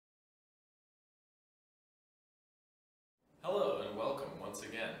Hello and welcome once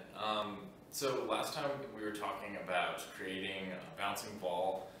again. So last time we were talking about creating a bouncing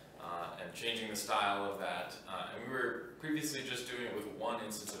ball and changing the style of that, and we were previously just doing it with one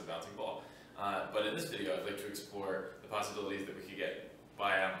instance of a bouncing ball. But in this video I'd like to explore the possibilities that we could get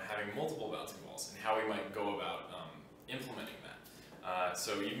by having multiple bouncing balls and how we might go about implementing that.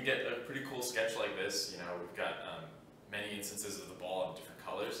 So you can get a pretty cool sketch like this. You know, we've got many instances of the ball in different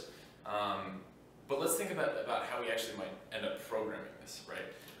colors. But let's think about how we actually might end up programming this, right?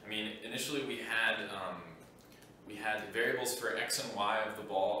 I mean, initially we had variables for x and y of the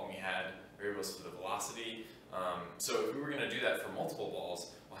ball, and we had variables for the velocity. So if we were going to do that for multiple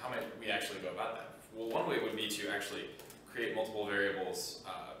balls, well, how might we actually go about that? Well, one way would be to actually create multiple variables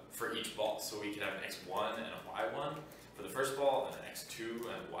for each ball. So we could have an x1 and a y1 for the first ball, and an x2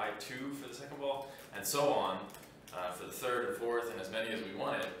 and a y2 for the second ball, and so on for the third and fourth, and as many as we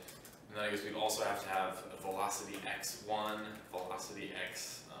wanted. And then I guess we'd also have to have a velocity x1, velocity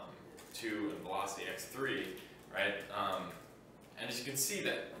x2, and velocity x3, right? And as you can see,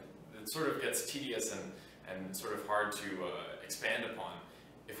 that it sort of gets tedious and sort of hard to expand upon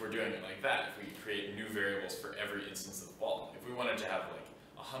if we're doing it like that, if we create new variables for every instance of the ball. If we wanted to have like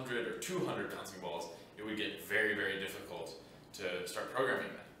 100 or 200 bouncing balls, it would get very, very difficult to start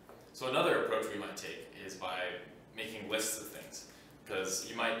programming that. So another approach we might take is by making lists of things. Because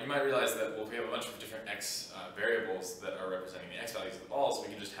you might realize that, well, if we have a bunch of different x variables that are representing the x values of the balls,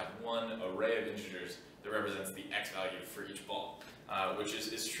 we can just have one array of integers that represents the x value for each ball, which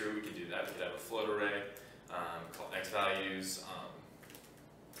is true. We could do that. We could have a float array called x values,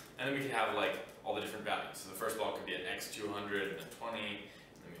 and then we could have like all the different values. So the first ball could be an x200, and then 20, and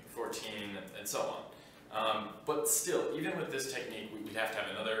then maybe 14, and so on. But still, even with this technique, we'd have to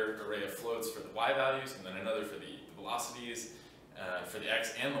have another array of floats for the y values, and then another for the velocities, for the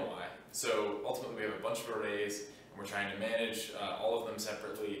x and the y. So ultimately we have a bunch of arrays, and we're trying to manage all of them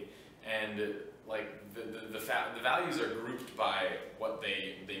separately, and like the values are grouped by what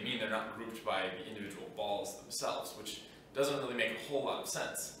they mean. They're not grouped by the individual balls themselves, which doesn't really make a whole lot of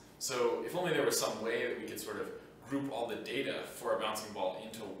sense. So if only there was some way that we could sort of group all the data for a bouncing ball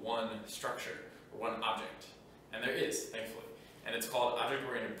into one structure or one object. And there is, thankfully. And it's called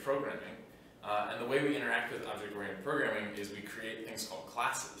object-oriented programming. And the way we interact with object-oriented programming is we create things called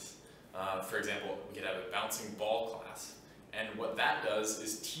classes. For example, we could have a bouncing ball class, and what that does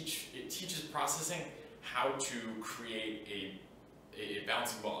is it teaches processing how to create a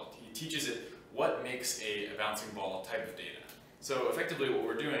bouncing ball. It teaches it what makes a bouncing ball type of data. So effectively what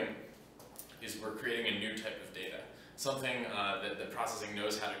we're doing is we're creating a new type of data, something that processing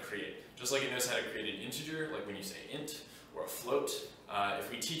knows how to create. Just like it knows how to create an integer, like when you say int, or a float,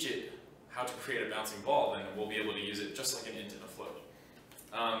 if we teach it how to create a bouncing ball, then we'll be able to use it just like an int and a float.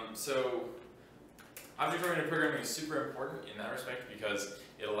 So object-oriented programming is super important in that respect because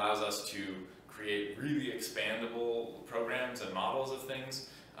it allows us to create really expandable programs and models of things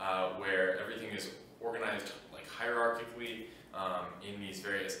where everything is organized like hierarchically in these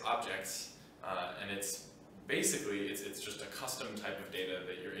various objects, and it's basically it's just a custom type of data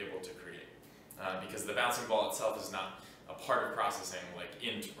that you're able to create because the bouncing ball itself is not a part of processing like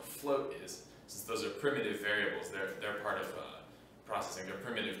int or float is, since those are primitive variables. They're part of processing. They're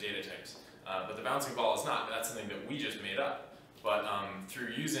primitive data types. But the bouncing ball is not. That's something that we just made up. But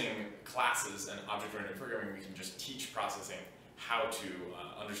through using classes and object-oriented programming, we can just teach processing how to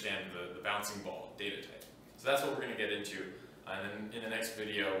understand the bouncing ball data type. So that's what we're going to get into. And then in the next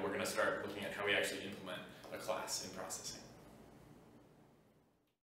video, we're going to start looking at how we actually implement a class in processing.